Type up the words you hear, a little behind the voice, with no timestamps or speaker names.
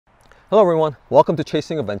Hello everyone, welcome to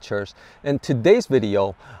Chasing Adventures. In today's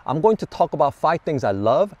video, I'm going to talk about 5 things I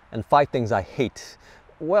love and 5 things I hate.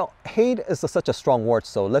 Well, hate is such a strong word,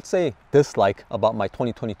 so let's say dislike about my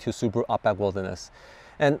 2022 Subaru Outback Wilderness.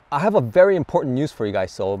 And I have a very important news for you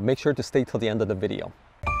guys, so make sure to stay till the end of the video.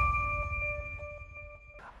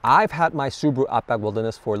 I've had my Subaru Outback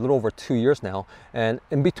Wilderness for a little over 2 years now, and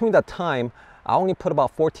in between that time, I only put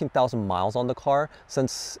about 14,000 miles on the car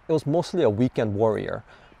since it was mostly a weekend warrior.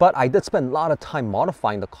 But I did spend a lot of time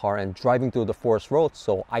modifying the car and driving through the forest roads,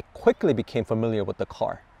 so I quickly became familiar with the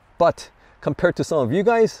car. But compared to some of you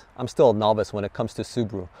guys, I'm still a novice when it comes to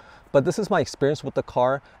Subaru. But this is my experience with the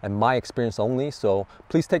car and my experience only, so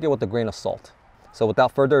please take it with a grain of salt. So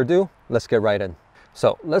without further ado, let's get right in.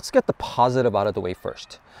 So let's get the positive out of the way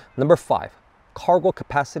first. Number 5, cargo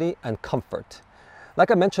capacity and comfort. Like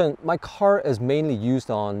I mentioned, my car is mainly used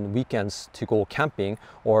on weekends to go camping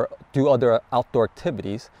or do other outdoor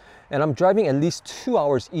activities. And I'm driving at least 2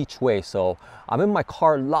 hours each way. So I'm in my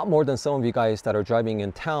car a lot more than some of you guys that are driving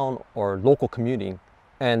in town or local commuting.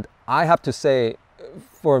 And I have to say,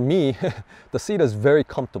 for me, the seat is very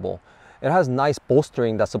comfortable. It has nice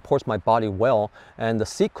bolstering that supports my body well, and the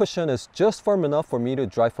seat cushion is just firm enough for me to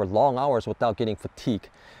drive for long hours without getting fatigued.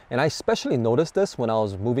 And I especially noticed this when I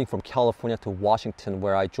was moving from California to Washington,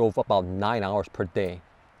 where I drove about 9 hours per day.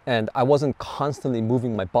 And I wasn't constantly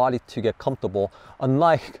moving my body to get comfortable,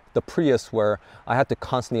 unlike the Prius where I had to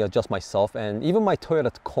constantly adjust myself, and even my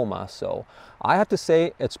Toyota Tacoma. So I have to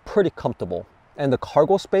say it's pretty comfortable. And the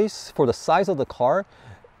cargo space for the size of the car,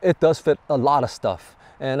 it does fit a lot of stuff.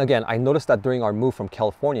 And again, I noticed that during our move from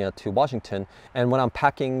California to Washington and when I'm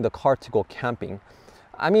packing the car to go camping.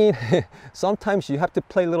 I mean, sometimes you have to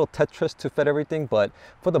play little Tetris to fit everything, but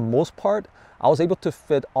for the most part, I was able to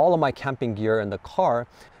fit all of my camping gear in the car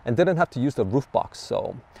and didn't have to use the roof box.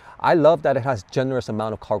 So I love that it has generous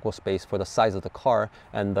amount of cargo space for the size of the car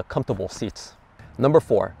and the comfortable seats. Number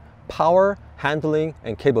 4, power, handling,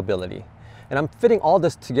 and capability. And I'm fitting all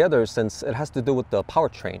this together since it has to do with the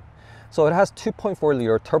powertrain. So it has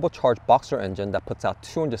 2.4-liter turbocharged boxer engine that puts out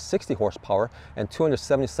 260 horsepower and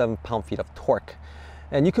 277 pound-feet of torque.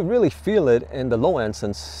 And you can really feel it in the low end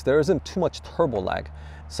since there isn't too much turbo lag.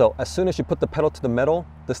 So as soon as you put the pedal to the metal,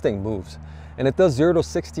 this thing moves. And it does 0 to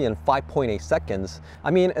 60 in 5.8 seconds.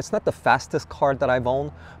 I mean, it's not the fastest car that I've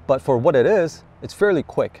owned, but for what it is, it's fairly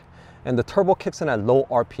quick. And the turbo kicks in at low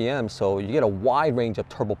RPM, so you get a wide range of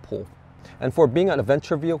turbo pull. And for being an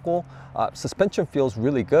adventure vehicle, suspension feels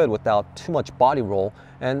really good without too much body roll.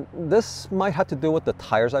 And this might have to do with the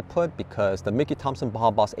tires I put, because the Mickey Thompson Baja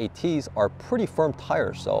Boss ATs are pretty firm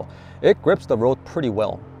tires, so it grips the road pretty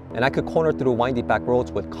well. And I could corner through windy back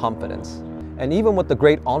roads with confidence. And even with the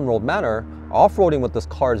great on-road manner, off-roading with this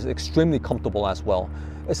car is extremely comfortable as well,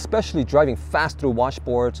 especially driving fast through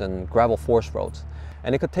washboards and gravel forest roads.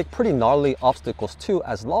 And it could take pretty gnarly obstacles too,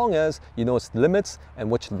 as long as you know its limits and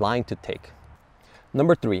which line to take.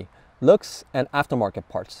 Number 3, looks and aftermarket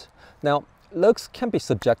parts. Now, looks can be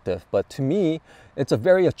subjective, but to me, it's a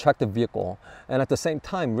very attractive vehicle, and at the same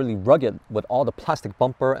time, really rugged with all the plastic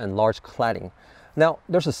bumper and large cladding. Now,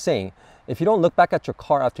 there's a saying, if you don't look back at your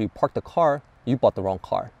car after you park the car, you bought the wrong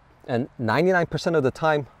car. And 99% of the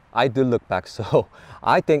time, I did look back, so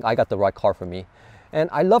I think I got the right car for me. And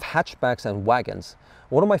I love hatchbacks and wagons.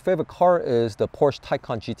 One of my favorite cars is the Porsche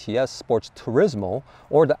Taycan GTS Sports Turismo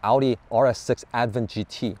or the Audi RS6 Advent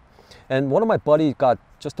GT. And one of my buddies got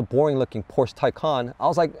just a boring looking Porsche Taycan. I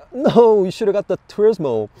was like, no, you should have got the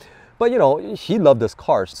Turismo. But you know, he loved this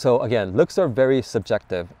car. So again, looks are very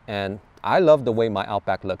subjective, and I love the way my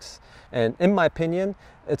Outback looks. And in my opinion,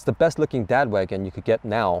 it's the best looking dad wagon you could get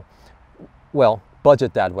now. Well,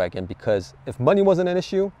 budget dad wagon, because if money wasn't an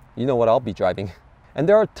issue, you know what I'll be driving. And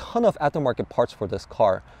there are a ton of aftermarket parts for this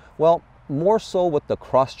car. Well, more so with the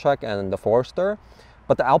Crosstrek and the Forester,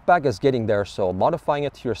 but the Outback is getting there, so modifying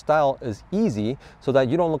it to your style is easy so that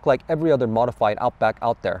you don't look like every other modified Outback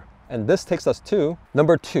out there. And this takes us to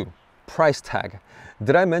number 2, price tag.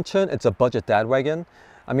 Did I mention it's a budget dad wagon?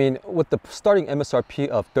 I mean, with the starting MSRP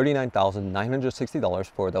of $39,960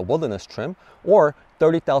 for the Wilderness trim or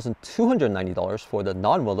 $30,290 for the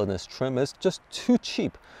non-Wilderness trim is just too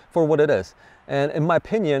cheap for what it is. And in my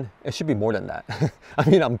opinion, it should be more than that. I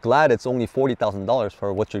mean, I'm glad it's only $40,000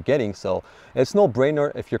 for what you're getting, so it's no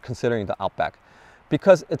brainer if you're considering the Outback.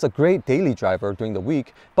 Because it's a great daily driver during the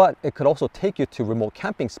week, but it could also take you to remote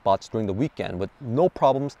camping spots during the weekend with no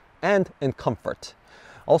problems and in comfort.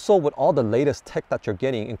 Also, with all the latest tech that you're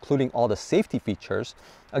getting, including all the safety features,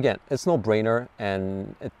 again, it's no brainer,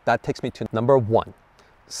 and that takes me to number 1,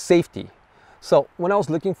 safety. So when I was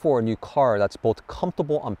looking for a new car that's both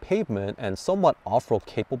comfortable on pavement and somewhat off-road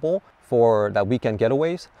capable for that weekend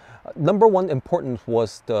getaways, number one importance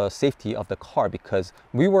was the safety of the car, because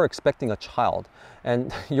we were expecting a child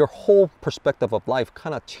and your whole perspective of life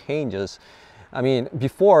kind of changes. I mean,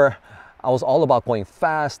 before I was all about going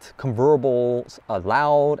fast, convertibles,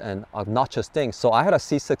 loud and obnoxious things. So I had a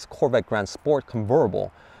C6 Corvette Grand Sport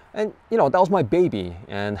convertible, and you know, that was my baby,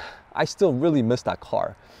 and I still really miss that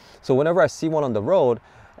car. So whenever I see one on the road,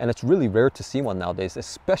 and it's really rare to see one nowadays,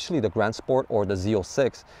 especially the Grand Sport or the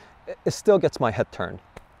Z06, it still gets my head turned.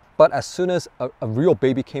 But as soon as a real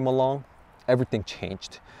baby came along, everything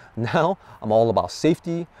changed. Now I'm all about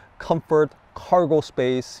safety, comfort, cargo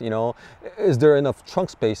space, you know, is there enough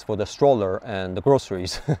trunk space for the stroller and the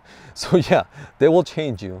groceries? So yeah, they will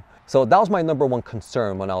change you. So that was my number one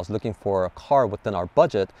concern when I was looking for a car within our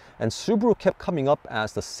budget, and Subaru kept coming up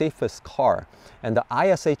as the safest car, and the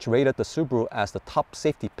ISH rated the Subaru as the top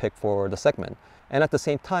safety pick for the segment. And at the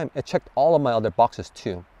same time, it checked all of my other boxes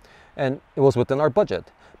too. And it was within our budget,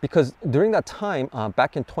 because during that time,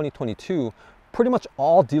 back in 2022, pretty much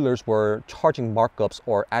all dealers were charging markups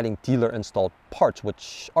or adding dealer installed parts,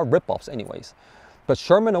 which are ripoffs anyways. But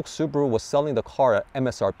Sherman Oaks Subaru was selling the car at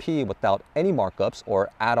MSRP without any markups or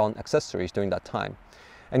add-on accessories during that time.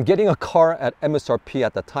 And getting a car at MSRP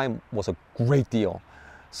at the time was a great deal.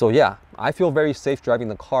 So yeah, I feel very safe driving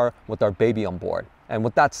the car with our baby on board. And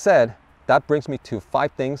with that said, that brings me to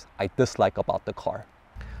 5 things I dislike about the car.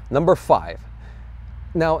 Number 5.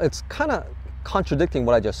 Now it's kind of contradicting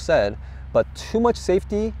what I just said, but too much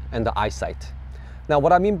safety and the eyesight. Now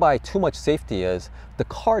what I mean by too much safety is the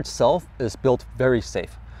car itself is built very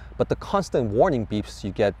safe, but the constant warning beeps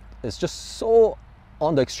you get is just so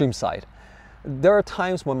on the extreme side. There are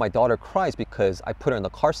times when my daughter cries because I put her in the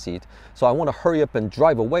car seat, so I want to hurry up and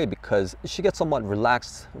drive away because she gets somewhat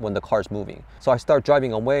relaxed when the car is moving. So I start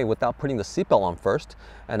driving away without putting the seatbelt on first,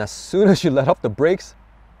 and as soon as you let off the brakes,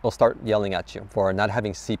 they'll start yelling at you for not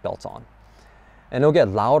having seatbelts on. And it'll get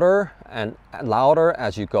louder and louder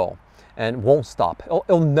as you go, and won't stop.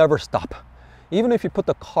 It'll never stop. Even if you put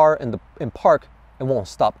the car in park, it won't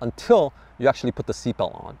stop until you actually put the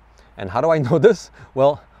seatbelt on. And how do I know this?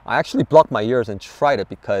 Well, I actually blocked my ears and tried it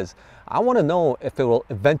because I want to know if it will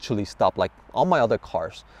eventually stop, like all my other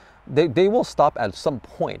cars. They will stop at some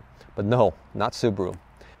point, but no, not Subaru.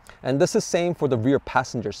 And this is same for the rear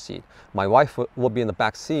passenger seat. My wife will be in the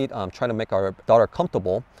back seat trying to make our daughter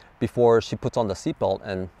comfortable before she puts on the seatbelt,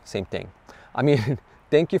 and same thing. I mean,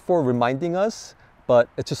 thank you for reminding us, but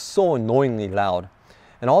it's just so annoyingly loud.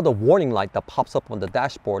 And all the warning light that pops up on the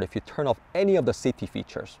dashboard if you turn off any of the safety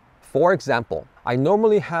features. For example, I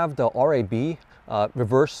normally have the RAB,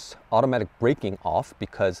 reverse automatic braking, off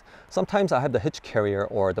because sometimes I have the hitch carrier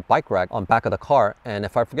or the bike rack on back of the car, and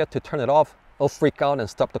if I forget to turn it off, it'll freak out and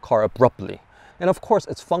stop the car abruptly. And of course,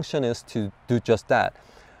 its function is to do just that.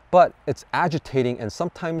 But it's agitating, and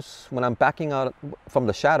sometimes when I'm backing out from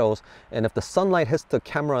the shadows, and if the sunlight hits the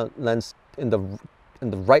camera lens in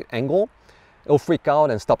the right angle, it'll freak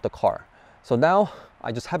out and stop the car. So now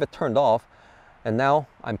I just have it turned off, and now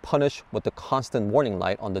I'm punished with the constant warning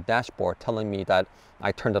light on the dashboard telling me that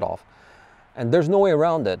I turned it off. And there's no way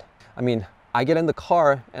around it. I mean, I get in the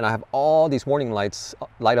car and I have all these warning lights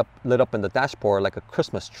lit up in the dashboard like a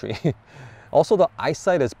Christmas tree. Also, the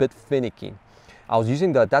eyesight is a bit finicky. I was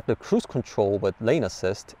using the adaptive cruise control with lane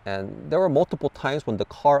assist, and there were multiple times when the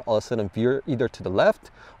car all of a sudden veered either to the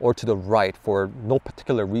left or to the right for no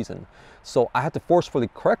particular reason. So I had to forcefully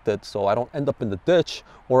correct it so I don't end up in the ditch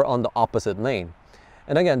or on the opposite lane.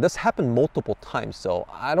 And again, this happened multiple times, so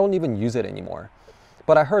I don't even use it anymore.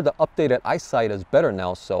 But I heard the updated eyesight is better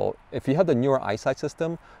now, so if you have the newer eyesight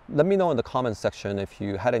system, let me know in the comments section if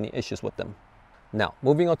you had any issues with them. Now,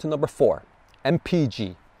 moving on to number 4,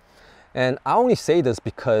 MPG. And I only say this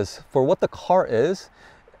because for what the car is,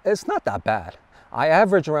 it's not that bad. I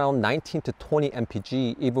average around 19 to 20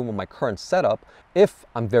 MPG even with my current setup if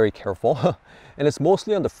I'm very careful, and it's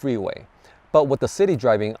mostly on the freeway. But with the city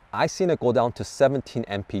driving, I've seen it go down to 17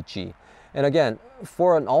 MPG. And again,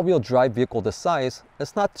 for an all-wheel drive vehicle this size,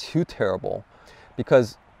 it's not too terrible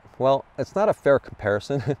because, well, it's not a fair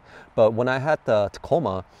comparison, but when I had the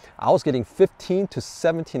Tacoma, I was getting 15 to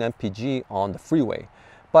 17 MPG on the freeway.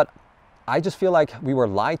 But I just feel like we were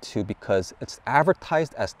lied to because it's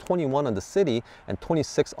advertised as 21 on the city and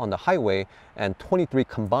 26 on the highway and 23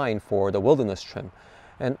 combined for the wilderness trim.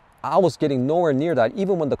 And I was getting nowhere near that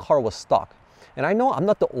even when the car was stock. And I know I'm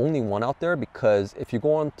not the only one out there, because if you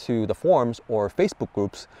go on to the forums or Facebook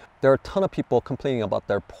groups, there are a ton of people complaining about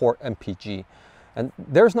their poor MPG. And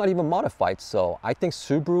theirs not even modified, so I think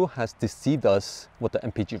Subaru has deceived us with the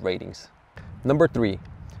MPG ratings. Number 3,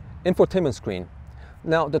 infotainment screen.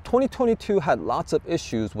 Now, the 2022 had lots of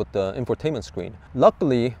issues with the infotainment screen.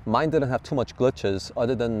 Luckily, mine didn't have too much glitches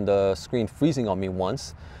other than the screen freezing on me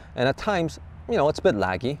once. And at times, it's a bit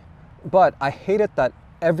laggy. But I hated that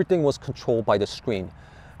everything was controlled by the screen.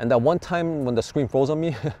 And that one time when the screen froze on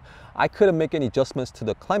me, I couldn't make any adjustments to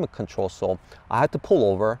the climate control. So I had to pull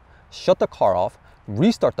over, shut the car off,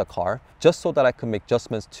 restart the car, just so that I could make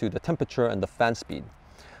adjustments to the temperature and the fan speed.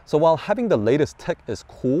 So while having the latest tech is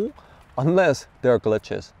cool, unless there are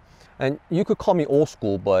glitches. And you could call me old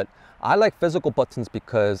school, but I like physical buttons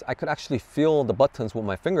because I could actually feel the buttons with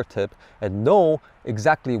my fingertip and know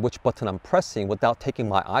exactly which button I'm pressing without taking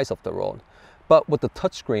my eyes off the road. But with the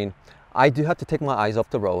touchscreen, I do have to take my eyes off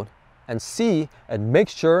the road and see and make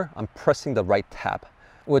sure I'm pressing the right tab,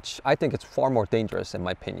 which I think is far more dangerous in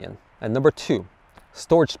my opinion. And number 2,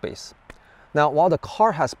 storage space. Now, while the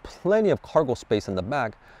car has plenty of cargo space in the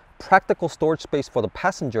back, practical storage space for the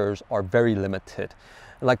passengers are very limited.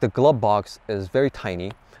 Like the glove box is very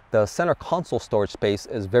tiny, the center console storage space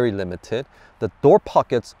is very limited, the door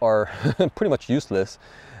pockets are pretty much useless,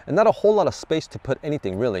 and not a whole lot of space to put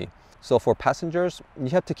anything really. So for passengers, you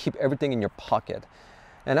have to keep everything in your pocket.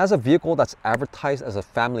 And as a vehicle that's advertised as a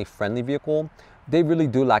family-friendly vehicle, they really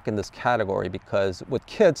do lack in this category because with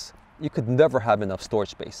kids, you could never have enough storage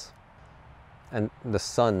space. And the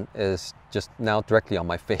sun is just now directly on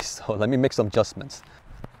my face, so let me make some adjustments.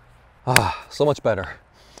 So much better.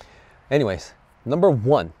 Anyways, number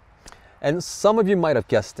 1, and some of you might have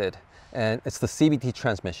guessed it, and it's the CVT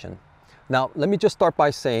transmission. Now, let me just start by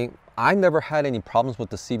saying I never had any problems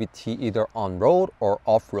with the CVT either on road or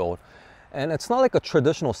off road. And it's not like a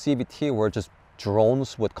traditional CVT where it just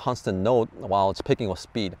drones with constant note while it's picking up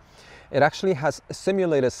speed. It actually has a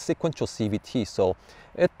simulated sequential CVT, so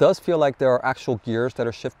it does feel like there are actual gears that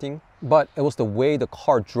are shifting, but it was the way the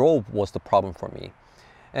car drove was the problem for me.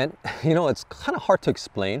 And it's kind of hard to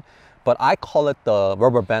explain, but I call it the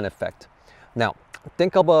rubber band effect. Now,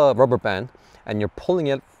 think of a rubber band and you're pulling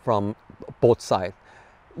it from both sides.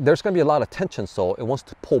 There's going to be a lot of tension, so it wants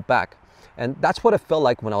to pull back. And that's what it felt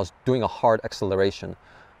like when I was doing a hard acceleration.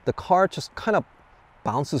 The car just kind of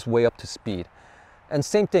bounces way up to speed. And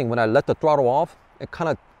same thing, when I let the throttle off, it kind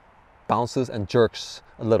of bounces and jerks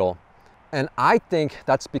a little. And I think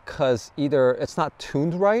that's because either it's not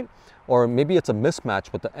tuned right, or maybe it's a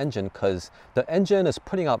mismatch with the engine because the engine is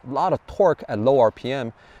putting out a lot of torque at low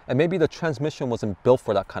RPM, and maybe the transmission wasn't built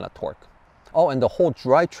for that kind of torque. Oh, and the whole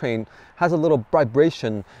drivetrain has a little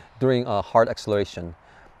vibration during a hard acceleration.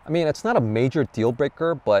 I mean, it's not a major deal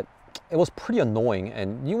breaker, but it was pretty annoying,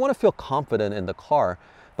 and you want to feel confident in the car.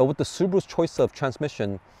 But with the Subaru's choice of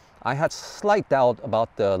transmission, I had slight doubt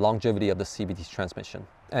about the longevity of the CVT transmission.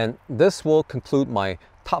 And this will conclude my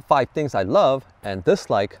top 5 things I love and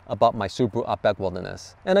dislike about my Subaru Outback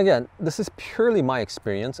Wilderness. And again, this is purely my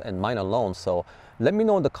experience and mine alone, so let me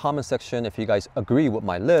know in the comment section if you guys agree with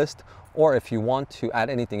my list, or if you want to add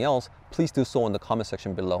anything else, please do so in the comment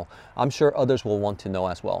section below. I'm sure others will want to know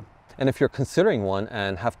as well. And if you're considering one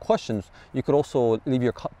and have questions, you could also leave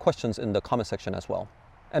your questions in the comment section as well.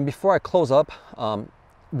 And before I close up,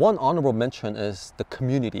 one honorable mention is the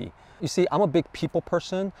community. You see, I'm a big people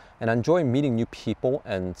person and I enjoy meeting new people,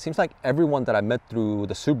 and it seems like everyone that I met through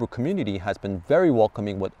the Subaru community has been very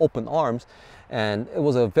welcoming with open arms, and it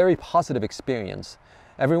was a very positive experience.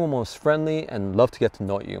 Everyone was friendly and loved to get to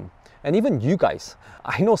know you. And even you guys.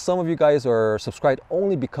 I know some of you guys are subscribed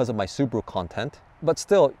only because of my Subaru content, but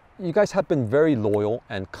still, you guys have been very loyal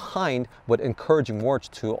and kind with encouraging words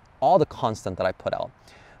to all the content that I put out.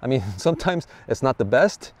 I mean, sometimes it's not the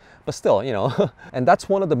best, but still, and that's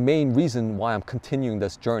one of the main reasons why I'm continuing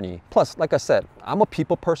this journey. Plus, like I said, I'm a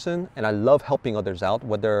people person and I love helping others out,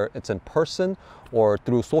 whether it's in person or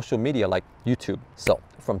through social media like YouTube. So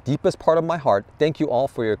from deepest part of my heart, thank you all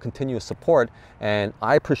for your continuous support, and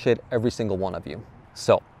I appreciate every single one of you.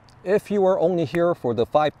 So if you are only here for the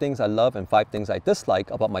 5 things I love and 5 things I dislike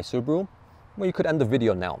about my Subaru, well, you could end the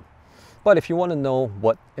video now. But if you want to know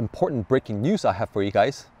what important breaking news I have for you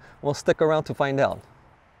guys, well, stick around to find out.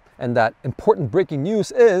 And that important breaking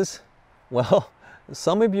news is, well,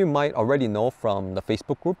 some of you might already know from the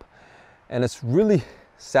Facebook group, and it's really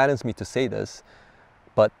saddens me to say this,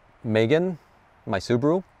 but Megan, my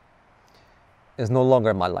Subaru, is no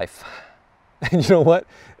longer in my life. And you know what?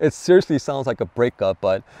 It seriously sounds like a breakup,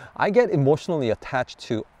 but I get emotionally attached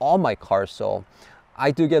to all my cars, so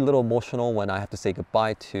I do get a little emotional when I have to say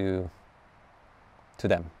goodbye to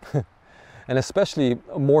them. And especially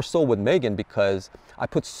more so with Megan, because I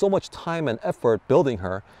put so much time and effort building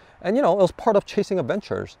her, And you know, it was part of chasing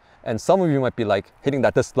adventures. And some of you might be like hitting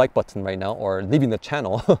that dislike button right now or leaving the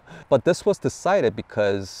channel. But this was decided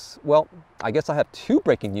because, well, I guess I have two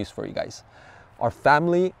breaking news for you guys. Our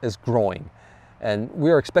family is growing and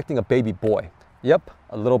we are expecting a baby boy. Yep,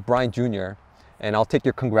 a little Brian Jr. And I'll take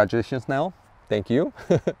your congratulations now. Thank you.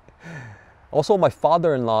 Also, my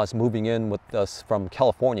father-in-law is moving in with us from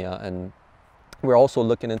California, and we're also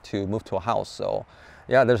looking into move to a house. So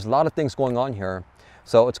yeah, there's a lot of things going on here.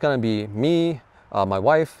 So it's gonna be me, my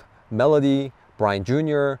wife, Melody, Brian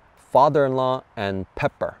Jr., father-in-law, and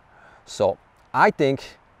Pepper. So I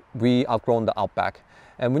think we outgrown the Outback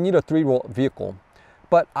and we need a 3-row vehicle.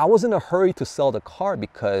 But I was in a hurry to sell the car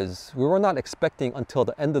because we were not expecting until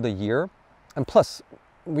the end of the year. And plus,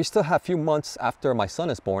 we still have a few months after my son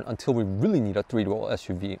is born until we really need a 3-row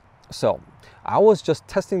SUV. So I was just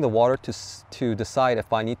testing the water to decide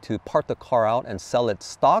if I need to part the car out and sell it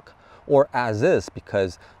stock or as is,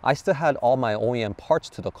 because I still had all my OEM parts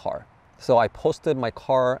to the car. So I posted my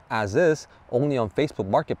car as is only on Facebook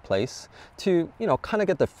Marketplace to, you know, kind of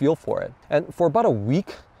get the feel for it. And for about a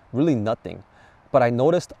week, really nothing. But I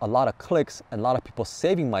noticed a lot of clicks and a lot of people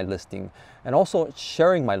saving my listing and also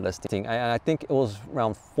sharing my listing. And I think it was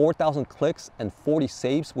around 4,000 clicks and 40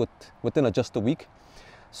 saves within just a week.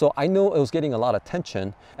 So I know it was getting a lot of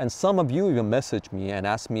attention. And some of you even messaged me and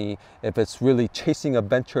asked me if it's really Chasing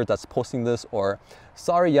Adventure that's posting this, or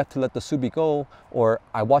sorry you have to let the Subi go, or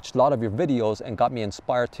I watched a lot of your videos and got me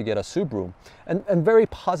inspired to get a Subaru. And very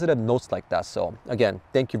positive notes like that. So again,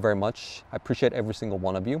 thank you very much. I appreciate every single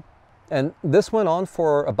one of you. And this went on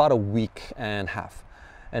for about a week and a half.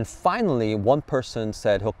 And finally, one person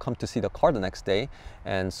said he'll come to see the car the next day.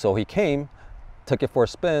 And so he came, took it for a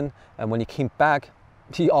spin. And when he came back,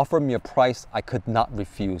 he offered me a price I could not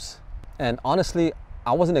refuse. And honestly,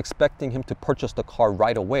 I wasn't expecting him to purchase the car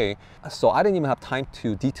right away. So I didn't even have time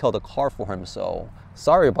to detail the car for him. So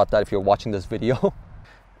sorry about that if you're watching this video.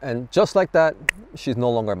 And just like that, she's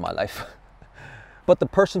no longer in my life. But the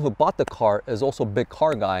person who bought the car is also a big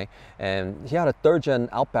car guy, and he had a 3rd-gen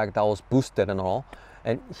Outback that was boosted and all.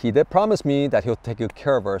 And he did promise me that he'll take good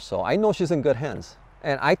care of her, so I know she's in good hands.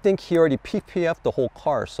 And I think he already PPF'd the whole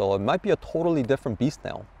car, so it might be a totally different beast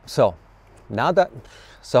now. So now that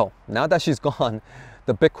she's gone,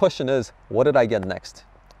 the big question is, what did I get next?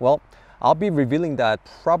 Well, I'll be revealing that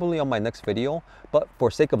probably on my next video, but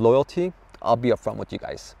for sake of loyalty, I'll be upfront with you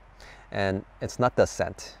guys. And it's not the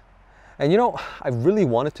Ascent. And you know, I really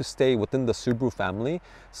wanted to stay within the Subaru family,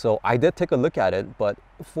 so I did take a look at it, but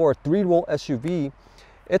for a 3-row SUV,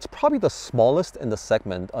 it's probably the smallest in the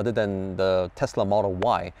segment other than the Tesla Model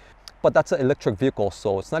Y. But that's an electric vehicle,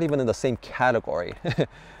 so it's not even in the same category.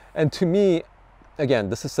 And to me,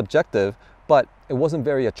 again, this is subjective, but it wasn't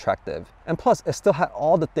very attractive. And plus, it still had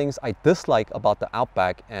all the things I dislike about the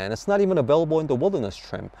Outback, and it's not even available in the Wilderness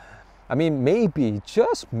trim. I mean, maybe,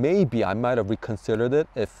 just maybe, I might have reconsidered it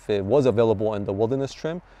if it was available in the Wilderness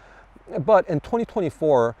trim. But in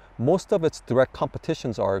 2024, most of its direct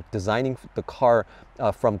competitions are designing the car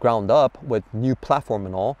from ground up with new platform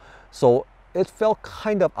and all. So it felt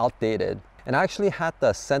kind of outdated. And I actually had the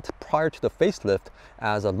Ascent prior to the facelift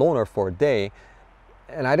as a loaner for a day,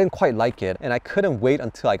 and I didn't quite like it. And I couldn't wait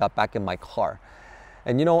until I got back in my car.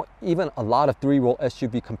 And you know, even a lot of 3-row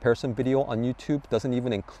SUV comparison video on YouTube doesn't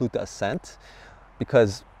even include the Ascent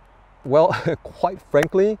because, well, quite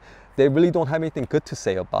frankly, they really don't have anything good to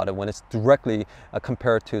say about it when it's directly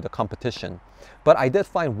compared to the competition. But I did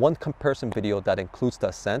find one comparison video that includes the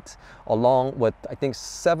Ascent along with, I think,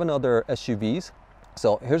 7 other SUVs.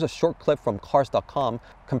 So here's a short clip from cars.com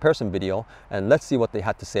comparison video, and let's see what they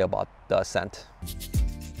had to say about the Ascent.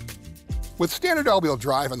 With standard all-wheel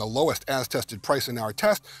drive and the lowest as-tested price in our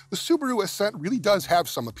test, the Subaru Ascent really does have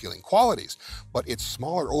some appealing qualities, but its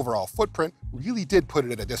smaller overall footprint really did put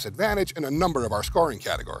it at a disadvantage in a number of our scoring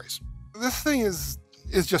categories. This thing is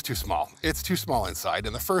just too small. It's too small inside.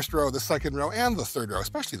 In the first row, the second row, and the third row,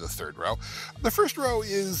 especially the third row. The first row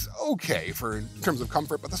is okay in terms of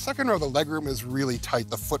comfort, but the second row, the legroom is really tight,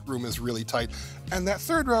 the footroom is really tight, and that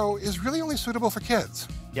third row is really only suitable for kids.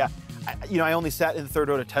 Yeah. I only sat in the third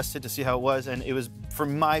row to test it to see how it was, and it was, for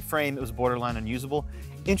my frame, it was borderline unusable.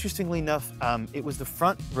 Interestingly enough, it was the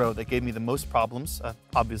front row that gave me the most problems.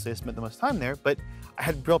 Obviously, I spent the most time there, but I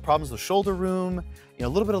had real problems with shoulder room, a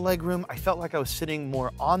little bit of leg room. I felt like I was sitting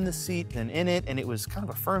more on the seat than in it, and it was kind of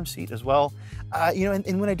a firm seat as well.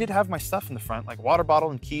 And when I did have my stuff in the front, like water bottle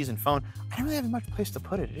and keys and phone, I didn't really have much place to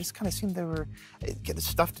put it. It just kind of seemed they were getting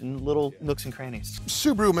stuffed in little nooks and crannies.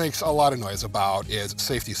 Subaru makes a lot of noise about its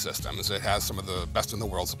safety systems. It has some of the best in the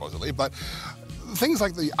world, supposedly, but things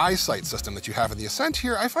like the eyesight system that you have in the Ascent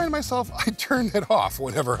here, I find myself, I turn it off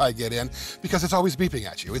whenever I get in because it's always beeping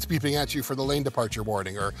at you. It's beeping at you for the lane departure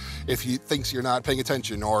warning, or if he thinks you're not paying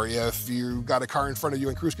attention, or if you got a car in front of you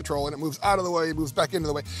in cruise control and it moves out of the way, it moves back into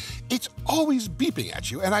the way. It's always beeping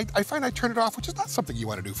at you, and I find I turn it off, which is not something you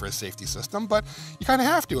want to do for a safety system, but you kind of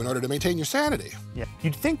have to in order to maintain your sanity. Yeah,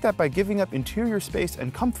 you'd think that by giving up interior space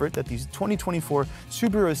and comfort that these 2024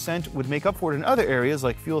 Subaru Ascent would make up for it in other areas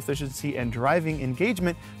like fuel efficiency and driving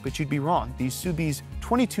engagement, but you'd be wrong. These Subi's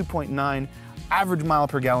 22.9 average mile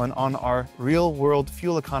per gallon on our real-world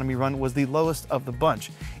fuel economy run was the lowest of the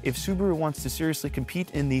bunch. If Subaru wants to seriously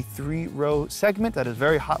compete in the 3-row segment that is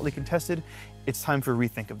very hotly contested, it's time for a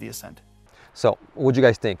rethink of the Ascent. So, what do you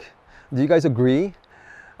guys think? Do you guys agree?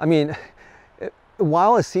 I mean,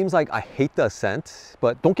 while it seems like I hate the Ascent,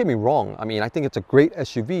 but don't get me wrong, I mean, I think it's a great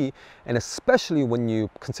SUV, and especially when you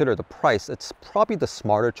consider the price, it's probably the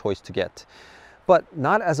smarter choice to get, but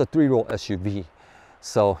not as a 3-row SUV.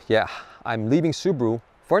 So yeah, I'm leaving Subaru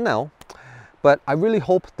for now, but I really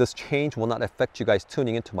hope this change will not affect you guys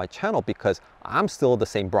tuning into my channel, because I'm still the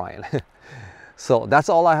same Brian. So that's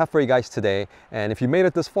all I have for you guys today, and if you made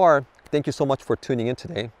it this far, thank you so much for tuning in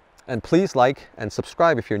today. And please like and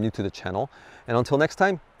subscribe if you're new to the channel. And until next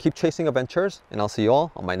time, keep chasing adventures, and I'll see you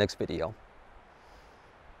all on my next video.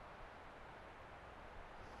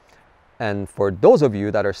 And for those of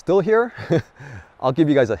you that are still here, I'll give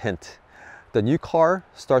you guys a hint. The new car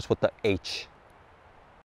starts with the H.